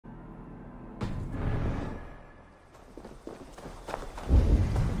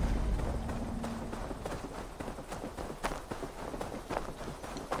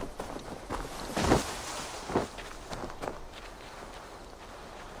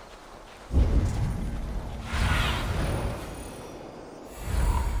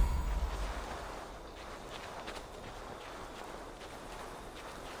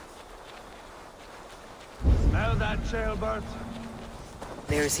smell that, Chaelbert?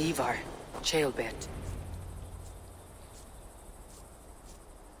 There's Ivar, Chaelbert.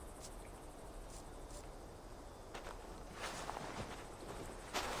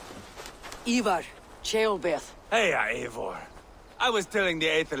 Ivar, Chaelbert. Hey, Eivor. I was telling the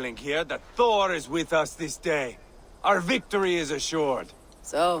Aetherlink here that Thor is with us this day. Our victory is assured.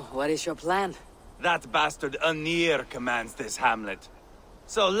 So, what is your plan? That bastard Anir commands this hamlet.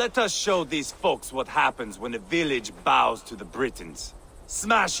 So let us show these folks what happens when a village bows to the Britons.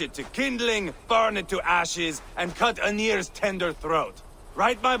 Smash it to kindling, burn it to ashes, and cut Anir's tender throat.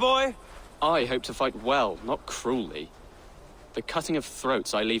 Right, my boy? I hope to fight well, not cruelly. The cutting of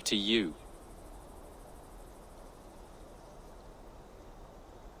throats I leave to you.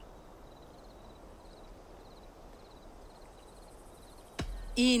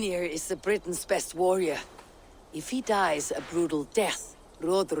 Enir is the Britain's best warrior. If he dies a brutal death,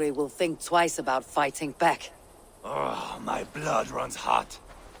 Rodri will think twice about fighting back. Oh, my blood runs hot.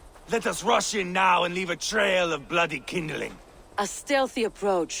 Let us rush in now and leave a trail of bloody kindling. A stealthy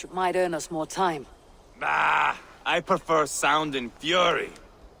approach might earn us more time. Ah, I prefer sound and fury.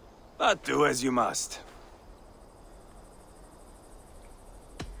 But do as you must.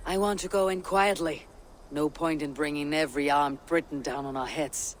 I want to go in quietly. No point in bringing every armed Briton down on our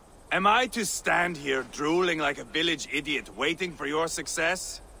heads. Am I to stand here drooling like a village idiot waiting for your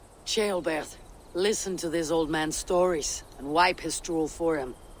success? Chaelbert, listen to this old man's stories and wipe his drool for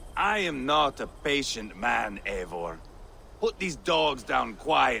him. I am not a patient man, Eivor. Put these dogs down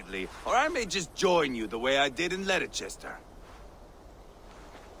quietly, or I may just join you the way I did in Leicester.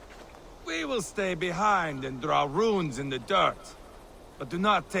 We will stay behind and draw runes in the dirt. But do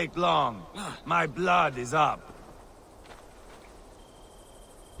not take long. My blood is up.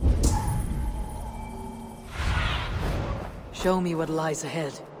 Show me what lies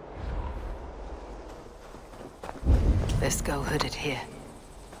ahead. Let's go hooded here.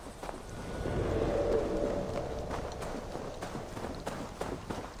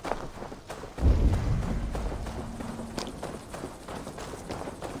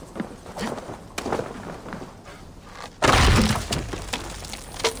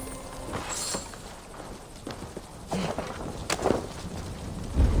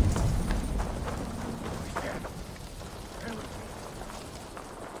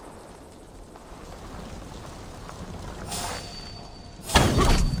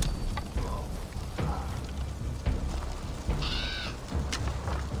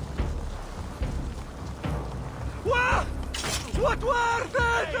 What were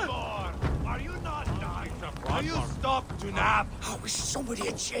that? Are you not dying to run? Will you stop to nap? I wish somebody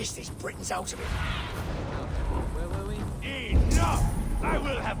had chased these Britons out of it. Where were we? Enough! I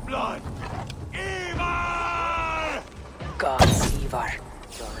will have blood! Ivar! Gods, Ivar.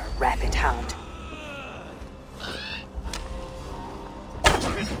 You're a rabbit hound.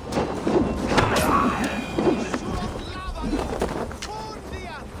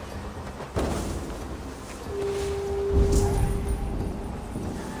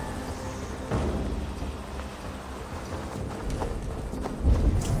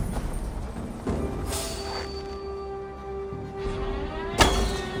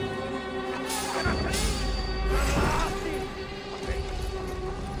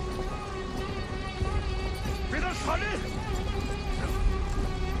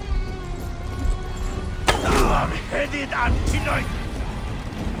 I'm headed and tonight!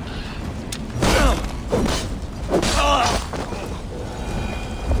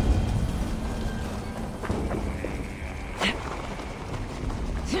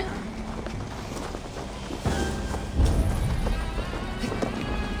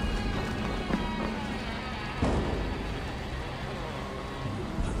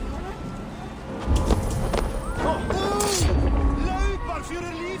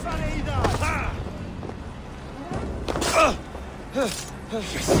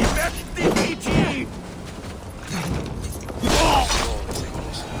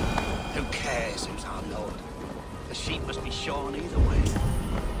 Who cares who's our lord? The sheep must be shorn either way.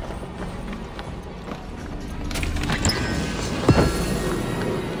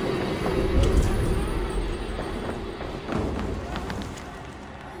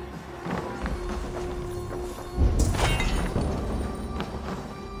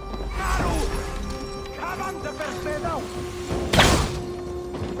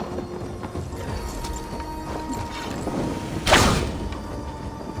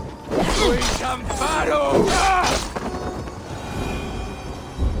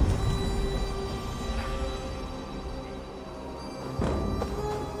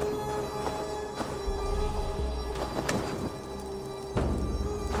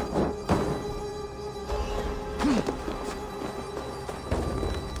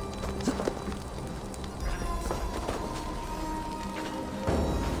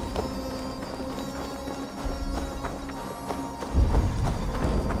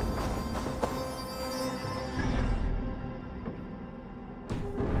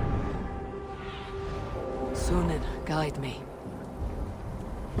 Sunan, guide me.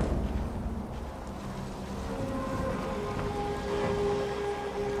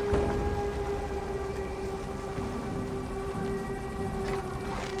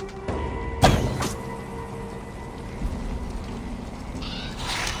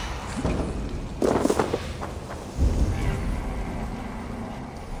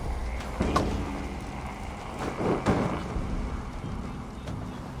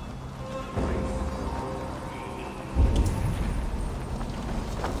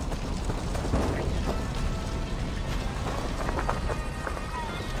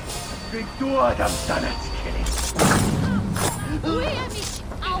 Tuodam sanat kini. Uiamish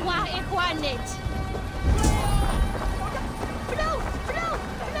awa ekwanet. Blow, blow,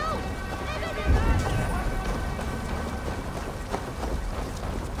 blow.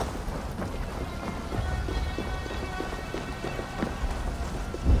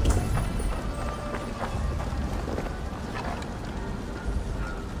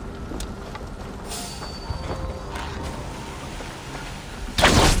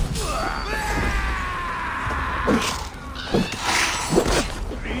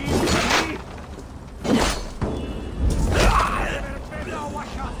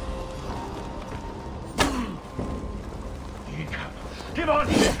 Give on!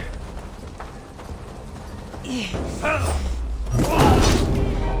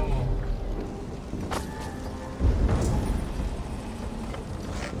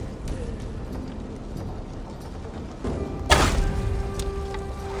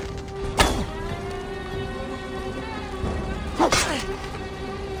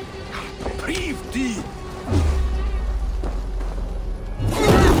 Breathe deep.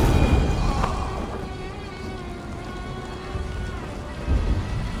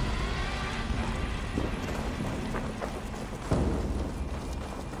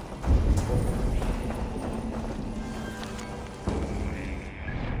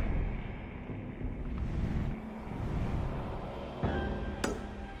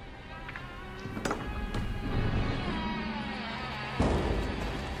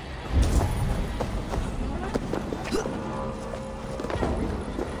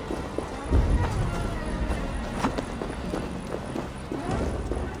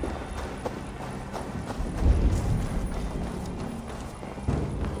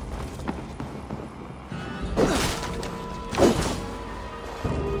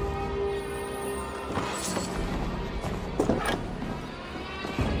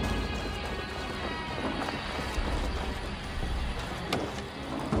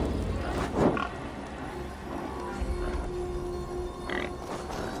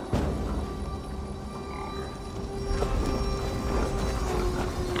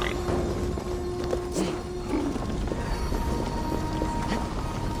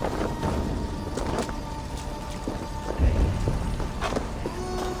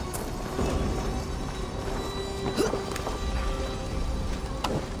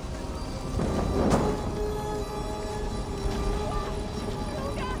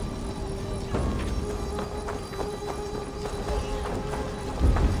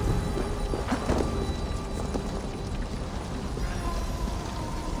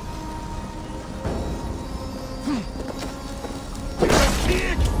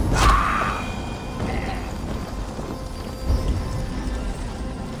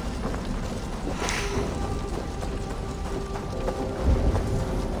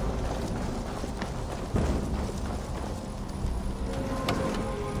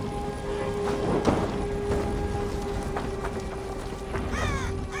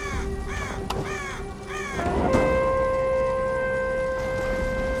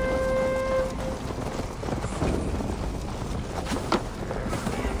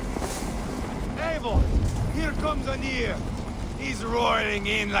 Here comes Anir. He's roaring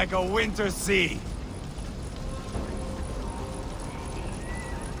in like a winter sea.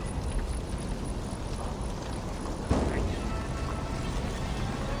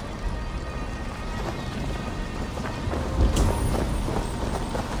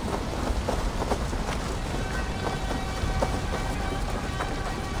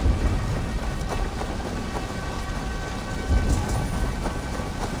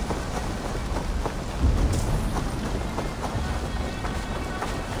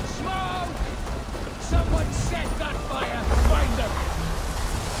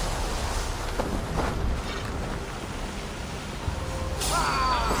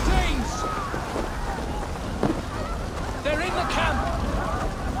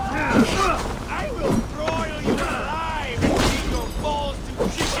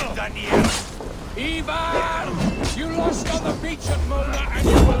 Ivan! You lost on the beach at Mona and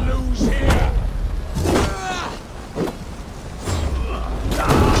you will lose here!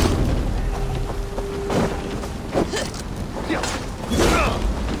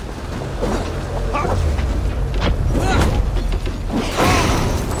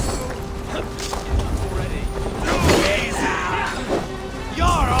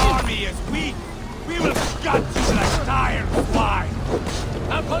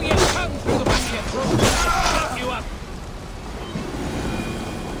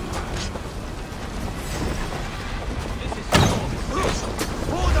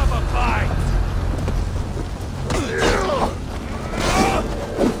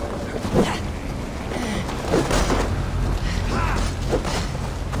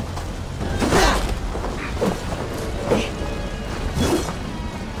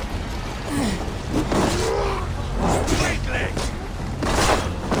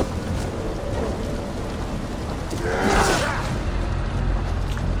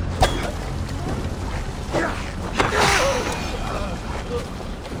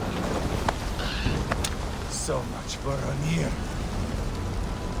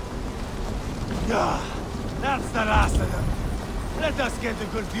 Ah, that's the last of them. Let us get a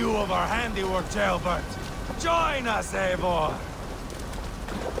good view of our handiwork, Jailbert. Join us, Eivor!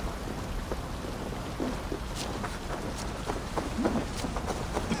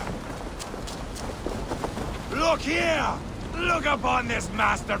 Look here! Look upon this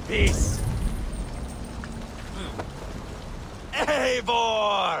masterpiece!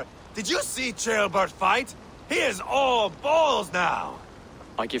 Eivor! Did you see Jailbert fight? He is all balls now!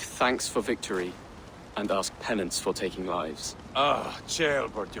 I give thanks for victory, and ask penance for taking lives. Ah,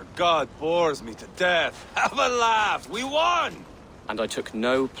 Jailbert, your god bores me to death. Have a laugh! We won! And I took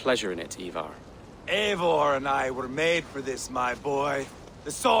no pleasure in it, Ivar. Eivor and I were made for this, my boy.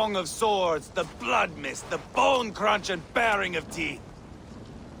 The song of swords, the blood mist, the bone crunch and baring of teeth.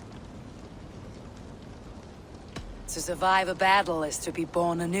 To survive a battle is to be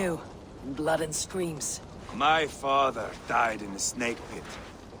born anew, in blood and screams. My father died in a snake pit.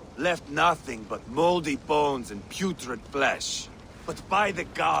 Left nothing but moldy bones and putrid flesh. But by the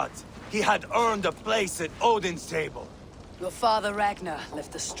gods, he had earned a place at Odin's table. Your father Ragnar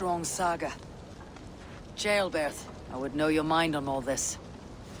left a strong saga. Jailbert, I would know your mind on all this.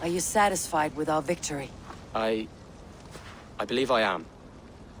 Are you satisfied with our victory? I believe I am.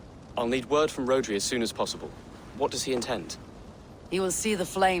 I'll need word from Rodri as soon as possible. What does he intend? He will see the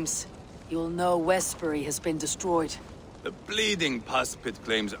flames. He will know Westbury has been destroyed. The bleeding pus pit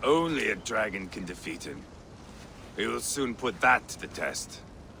claims only a dragon can defeat him. We will soon put that to the test.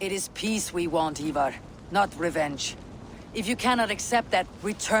 It is peace we want, Ivar, not revenge. If you cannot accept that,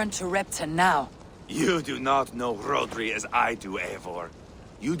 return to Repton now. You do not know Rodri as I do, Eivor.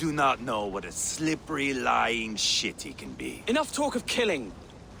 You do not know what a slippery, lying shit he can be. Enough talk of killing!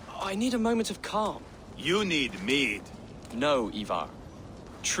 I need a moment of calm. You need mead. No, Ivar.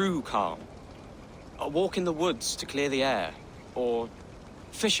 True calm. A walk in the woods to clear the air. Or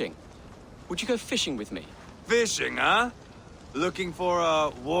fishing. Would you go fishing with me? Fishing, huh? Looking for a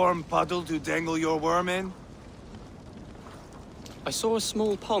warm puddle to dangle your worm in? I saw a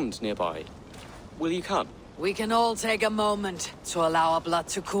small pond nearby. Will you come? We can all take a moment to allow our blood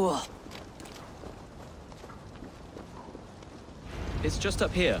to cool. It's just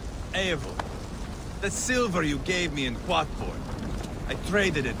up here. Eivor, the silver you gave me in Quatford. I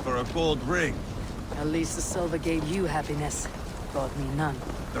traded it for a gold ring. At least the silver gave you happiness. Brought me none.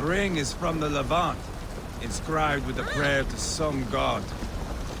 The ring is from the Levant, inscribed with a prayer to some god.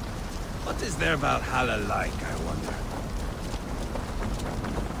 What is their Valhalla like, I wonder?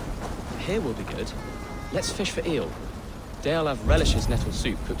 Here will be good. Let's fish for eel. Dale have relishes nettle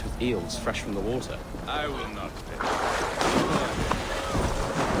soup cooked with eels fresh from the water. I will not fish.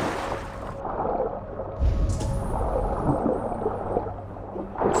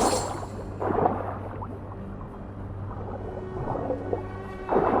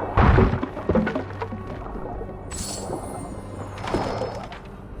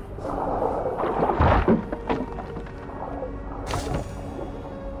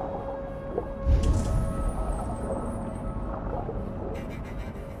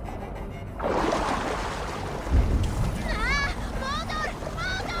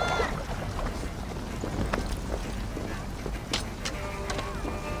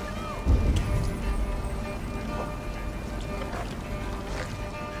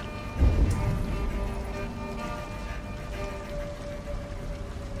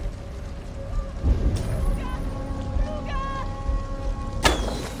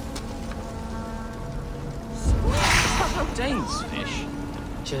 Dane's fish.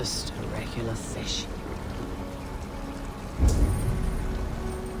 Just a regular fish.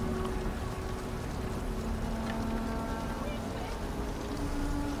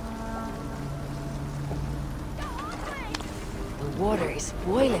 The water is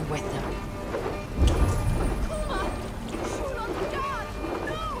boiling with them.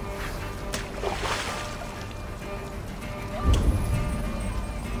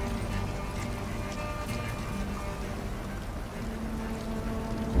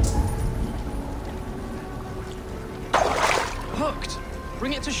 Hooked!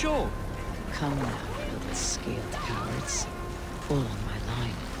 Bring it to shore. Come now, little scaled cowards. Pull on my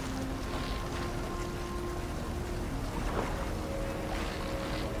line.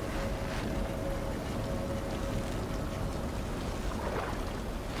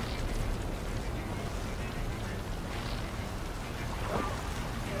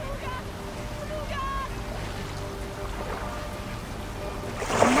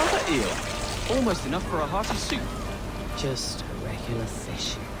 Another eel. Almost enough for a hearty soup. Just a regular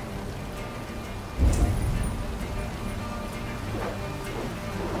fish.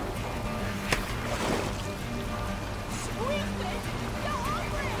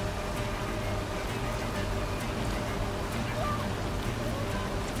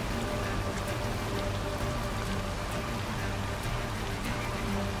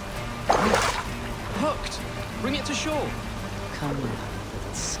 Bring it to shore. Come now,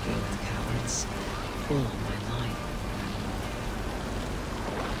 little skilled cowards. Fall on my line.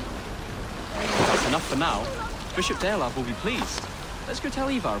 That's enough for now. Bishop Dalab will be pleased. Let's go tell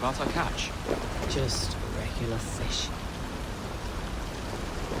Ivar about our catch. Just regular fish.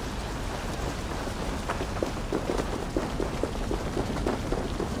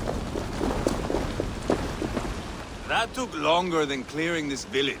 That took longer than clearing this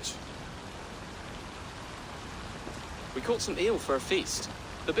village. We caught some eel for a feast.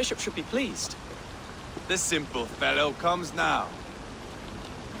 The bishop should be pleased. The simple fellow comes now.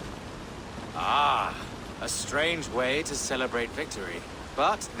 Ah, a strange way to celebrate victory.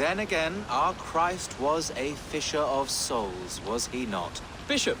 But then again, our Christ was a fisher of souls, was he not?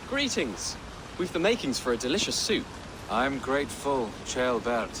 Bishop, greetings. We've the makings for a delicious soup. I'm grateful,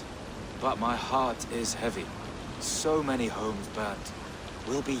 Ceolbert, but my heart is heavy. So many homes burnt.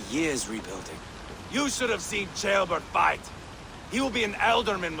 We'll be years rebuilding. You should have seen Ceolbert fight. He will be an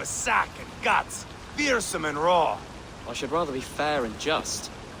elderman with sack and guts, fearsome and raw. I should rather be fair and just,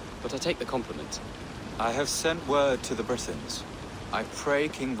 but I take the compliment. I have sent word to the Britons. I pray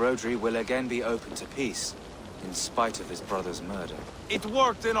King Rodri will again be open to peace, in spite of his brother's murder. It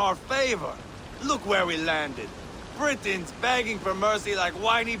worked in our favor. Look where we landed. Britons begging for mercy like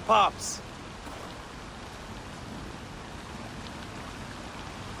whiny pups.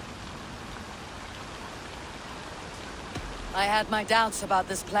 I had my doubts about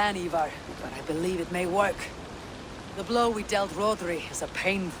this plan, Ivar, but I believe it may work. The blow we dealt Rodri is a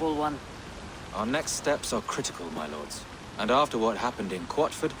painful one. Our next steps are critical, my lords. And after what happened in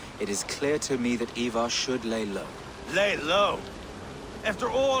Quatford, it is clear to me that Ivar should lay low. Lay low? After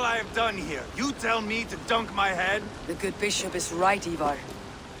all I have done here, you tell me to dunk my head? The good bishop is right, Ivar.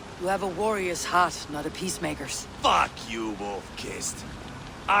 You have a warrior's heart, not a peacemaker's. Fuck you, wolf-kissed.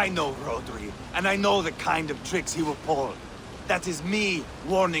 I know Rodri, and I know the kind of tricks he will pull. That is me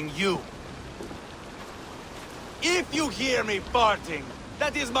warning you. If you hear me farting,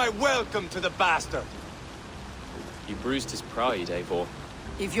 that is my welcome to the bastard. You bruised his pride, Eivor.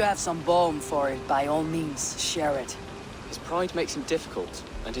 If you have some balm for it, by all means, share it. His pride makes him difficult,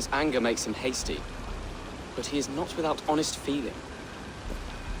 and his anger makes him hasty. But he is not without honest feeling.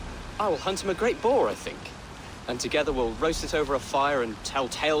 I will hunt him a great boar, I think. And together we'll roast it over a fire and tell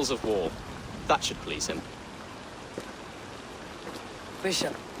tales of war. That should please him.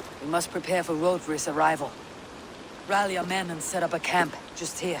 Bishop, we must prepare for Rodri's arrival. Rally our men and set up a camp,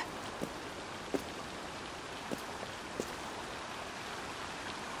 just here.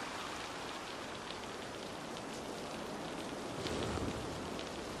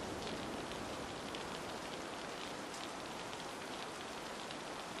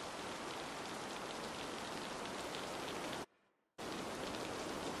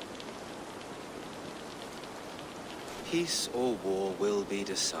 Peace or war will be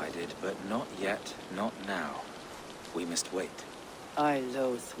decided, but not yet, not now. We must wait. I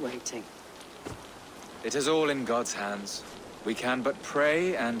loathe waiting. It is all in God's hands. We can but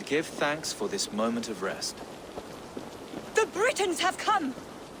pray and give thanks for this moment of rest. The Britons have come!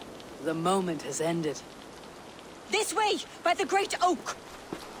 The moment has ended. This way, by the great oak!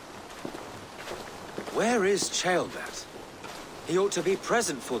 Where is Ceolbert? He ought to be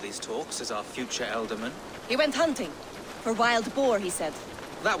present for these talks as our future elderman. He went hunting. For wild boar, he said.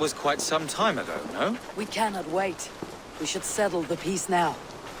 That was quite some time ago, no? We cannot wait. We should settle the peace now.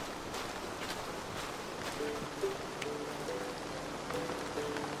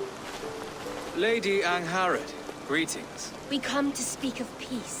 Lady Angharad, greetings. We come to speak of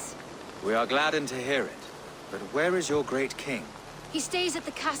peace. We are gladdened to hear it. But where is your great king? He stays at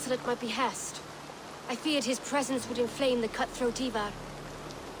the castle at my behest. I feared his presence would inflame the cutthroat Ivar.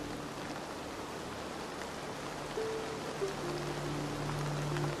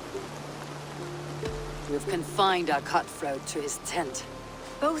 We have confined our cutthroat to his tent.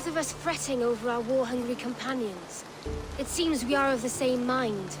 Both of us fretting over our war-hungry companions. It seems we are of the same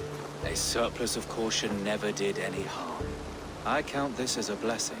mind. A surplus of caution never did any harm. I count this as a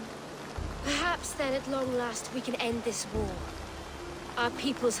blessing. Perhaps then at long last we can end this war. Our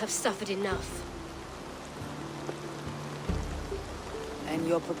peoples have suffered enough. And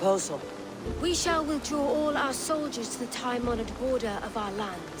your proposal? We shall withdraw all our soldiers to the time-honored border of our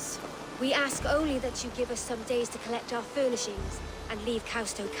lands. We ask only that you give us some days to collect our furnishings and leave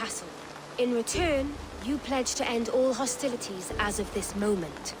Causto Castle. In return, you pledge to end all hostilities as of this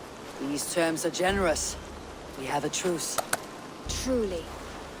moment. These terms are generous. We have a truce. Truly.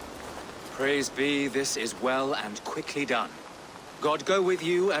 Praise be, this is well and quickly done. God go with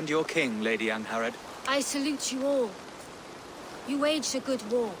you and your king, Lady Angharad. I salute you all. You waged a good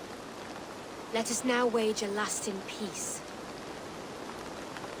war. Let us now wage a lasting peace.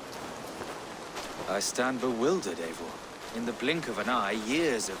 I stand bewildered, Eivor. In the blink of an eye,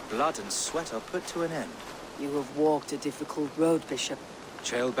 years of blood and sweat are put to an end. You have walked a difficult road, Bishop.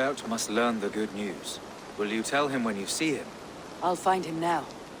 Ceolbert must learn the good news. Will you tell him when you see him? I'll find him now.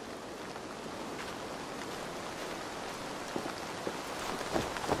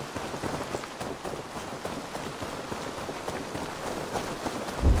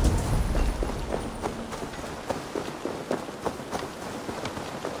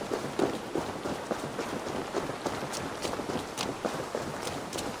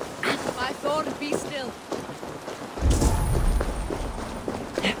 My thought, be still.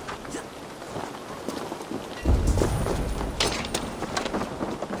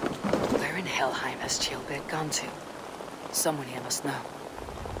 Where in Helheim has Ceolbert gone to? Someone here must know.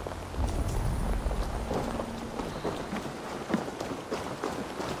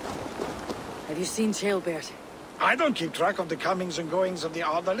 Have you seen Ceolbert? I don't keep track of the comings and goings of the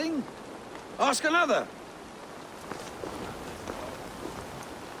Adeling. Ask another.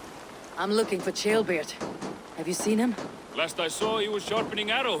 I'm looking for Ceolbert. Have you seen him? Last I saw, he was sharpening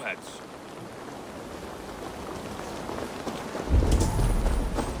arrowheads.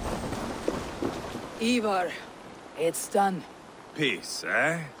 Ivar, it's done. Peace,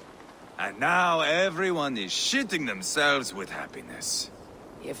 eh? And now everyone is shitting themselves with happiness.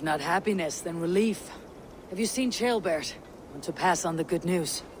 If not happiness, then relief. Have you seen Ceolbert? Want to pass on the good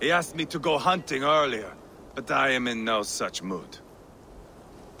news? He asked me to go hunting earlier, but I am in no such mood.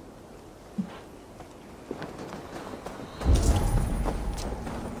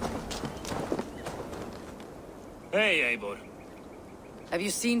 Hey, Eivor. Have you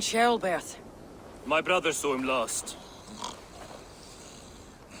seen Ceolbert? My brother saw him last.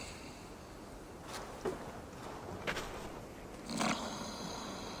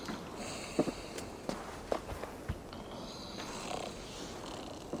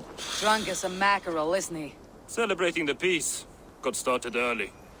 Drunk as a mackerel, isn't he? Celebrating the peace. Got started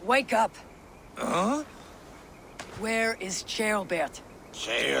early. Wake up! Huh? Where is Ceolbert?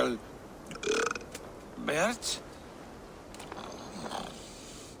 Bert?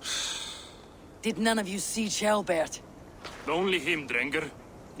 Did none of you see Ceolbert? Only him, Drenger.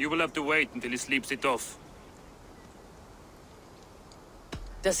 You will have to wait until he sleeps it off.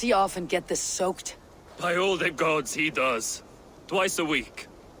 Does he often get this soaked? By all the gods, he does. Twice a week.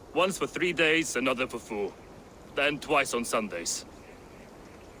 Once for 3 days, another for 4. Then twice on Sundays.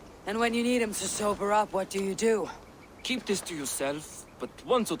 And when you need him to sober up, what do you do? Keep this to yourself, but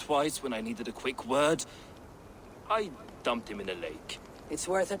once or twice when I needed a quick word, I dumped him in a lake. It's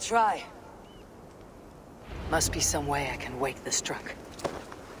worth a try. Must be some way I can wake this drunk.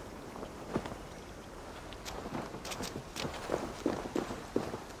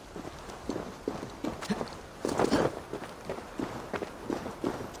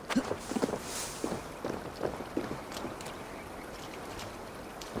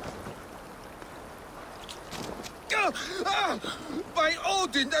 By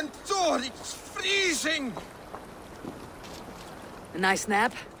Odin and Thor, it's freezing! A nice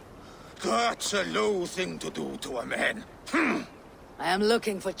nap? That's a low thing to do to a man. I am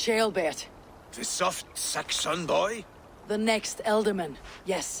looking for Ceolbert. The soft Saxon boy? The next Elderman,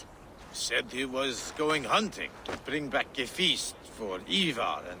 yes. Said he was going hunting to bring back a feast for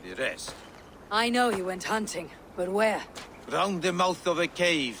Ivar and the rest. I know he went hunting, but where? Round the mouth of a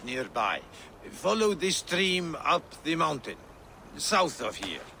cave nearby. Follow the stream up the mountain. South of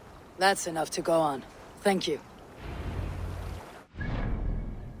here. That's enough to go on. Thank you.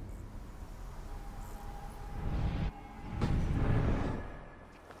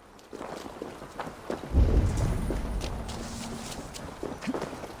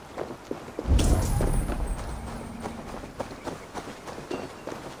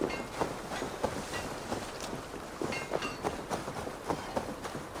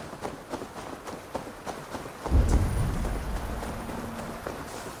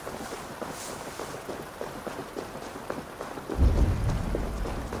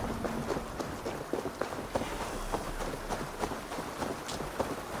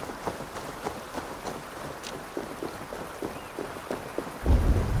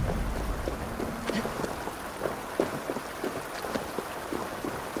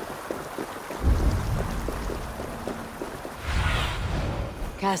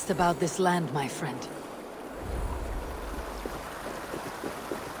 Cast about this land, my friend.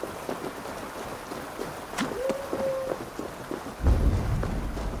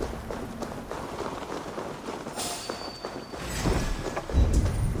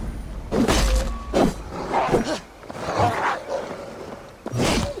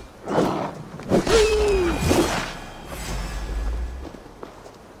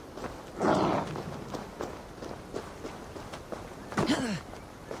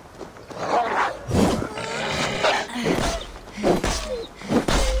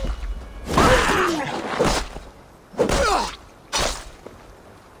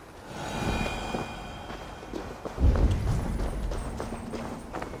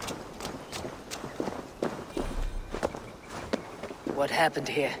 what happened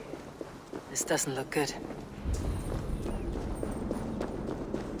here. This doesn't look good.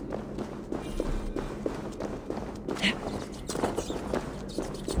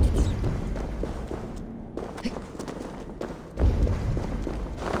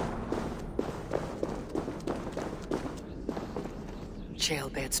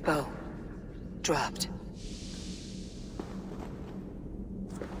 Jailbird's bow. Dropped.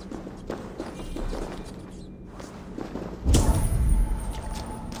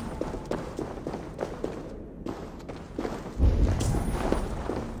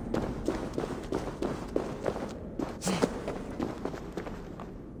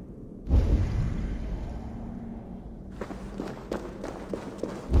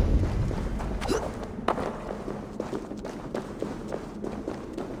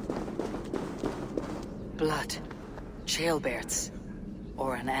 Blood. Jailbirds.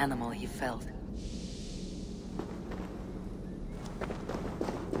 Or an animal he felled.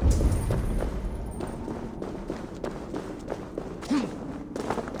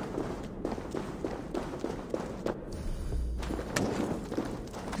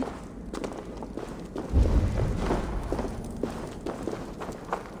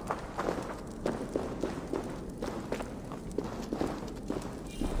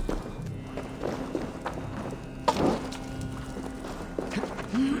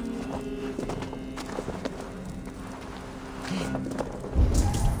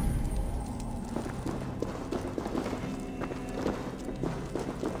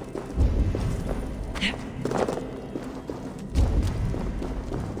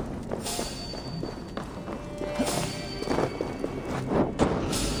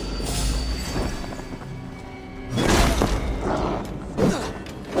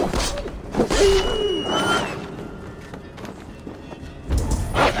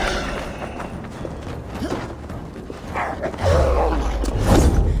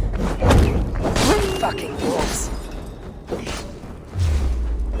 Fucking wolves.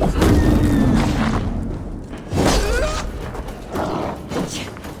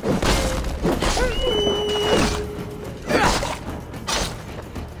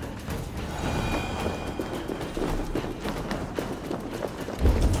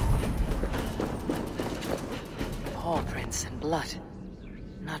 Paw prints and blood.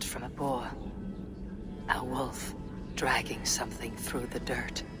 Not from a boar. A wolf dragging something through the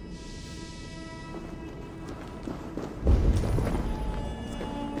dirt.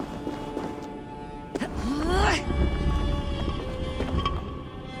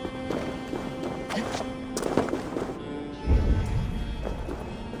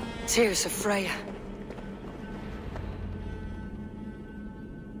 Tears of Freya.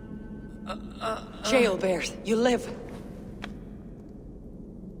 Jailbird, you live.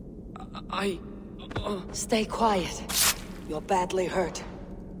 Stay quiet. You're badly hurt.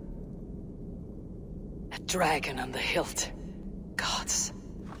 A dragon on the hilt. Gods,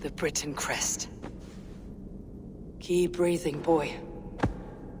 the Britain crest. Keep breathing, boy.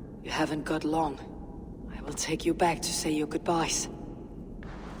 You haven't got long. I will take you back to say your goodbyes.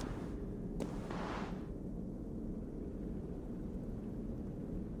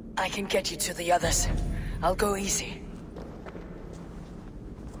 I can get you to the others. I'll go easy.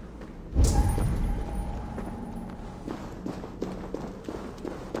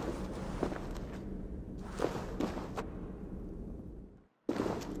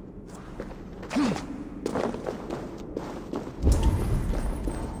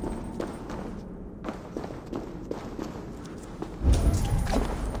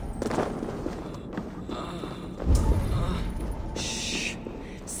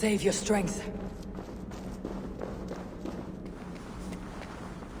 Save your strength.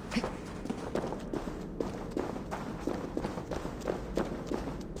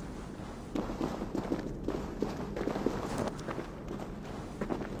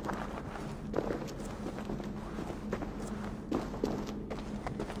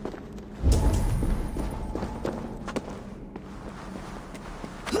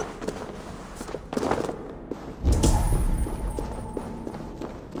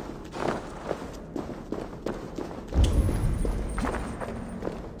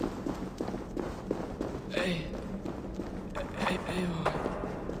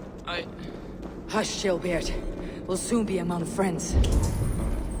 Hush, Jailbird. We'll soon be among friends.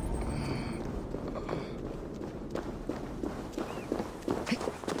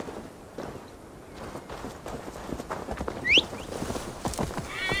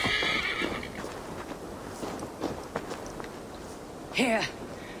 Here.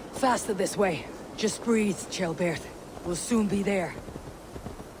 Faster this way. Just breathe, Jailbird. We'll soon be there.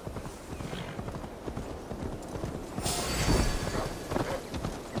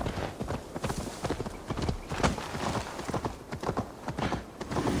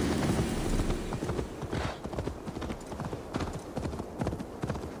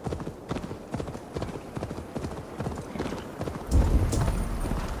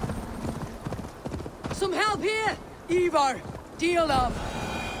 Some help here! Ivar, deal of.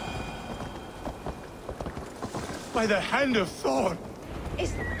 By the hand of Thor!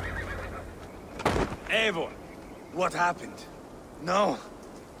 Is... Eivor, what happened? No.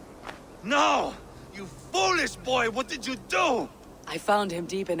 No! You foolish boy, what did you do? I found him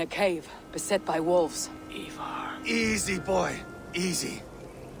deep in a cave, beset by wolves. Ivar. Easy, boy. Easy.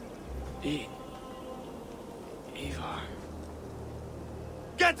 Ivar.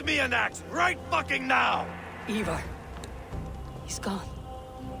 Get me an axe right fucking now! Ivar. He's gone.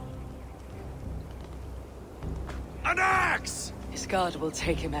 An axe! His god will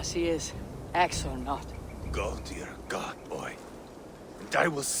take him as he is, axe or not. Go to your god, boy. And I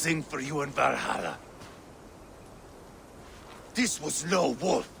will sing for you in Valhalla. This was no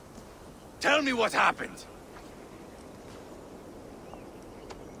wolf. Tell me what happened.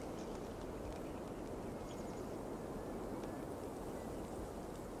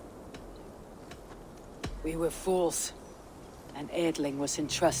 We were fools. An Aedling was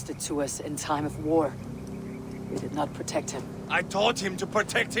entrusted to us in time of war. We did not protect him. I taught him to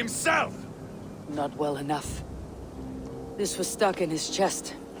protect himself! Not well enough. This was stuck in his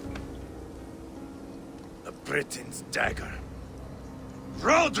chest. The Briton's dagger.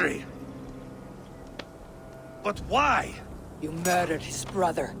 Rodri! But why? You murdered his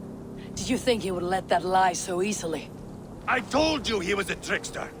brother. Did you think he would let that lie so easily? I told you he was a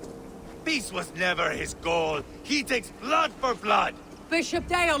trickster. Peace was never his goal. He takes blood for blood. Bishop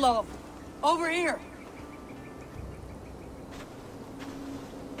Deolov! Over here!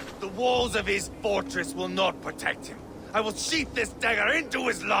 The walls of his fortress will not protect him. I will sheath this dagger into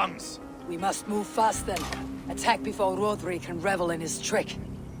his lungs. We must move fast then. Attack before Rodri can revel in his trick.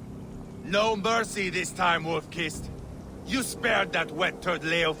 No mercy this time, Wolf-Kissed. You spared that wet turd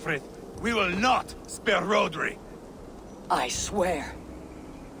Leofrith. We will not spare Rodri. I swear.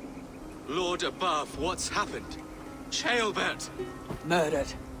 Lord above, what's happened? Ceolbert!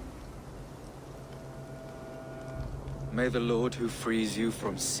 Murdered. May the Lord who frees you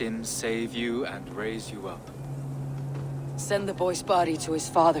from sin save you and raise you up. Send the boy's body to his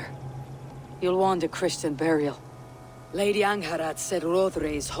father. He'll want a Christian burial. Lady Angharad said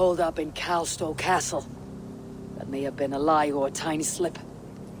Rodri is holed up in Calstow Castle. That may have been a lie or a tiny slip.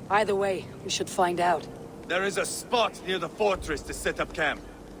 Either way, we should find out. There is a spot near the fortress to set up camp.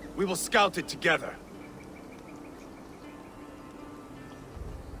 We will scout it together.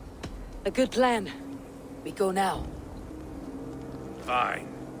 A good plan. We go now. Fine.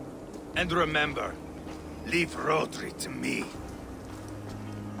 And remember, leave Rodri to me.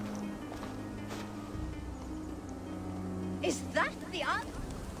 Is that the answer?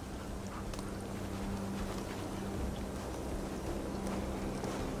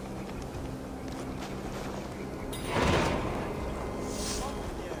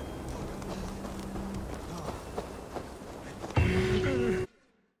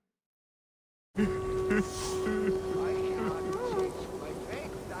 I can't change my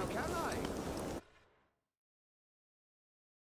fate now, can I?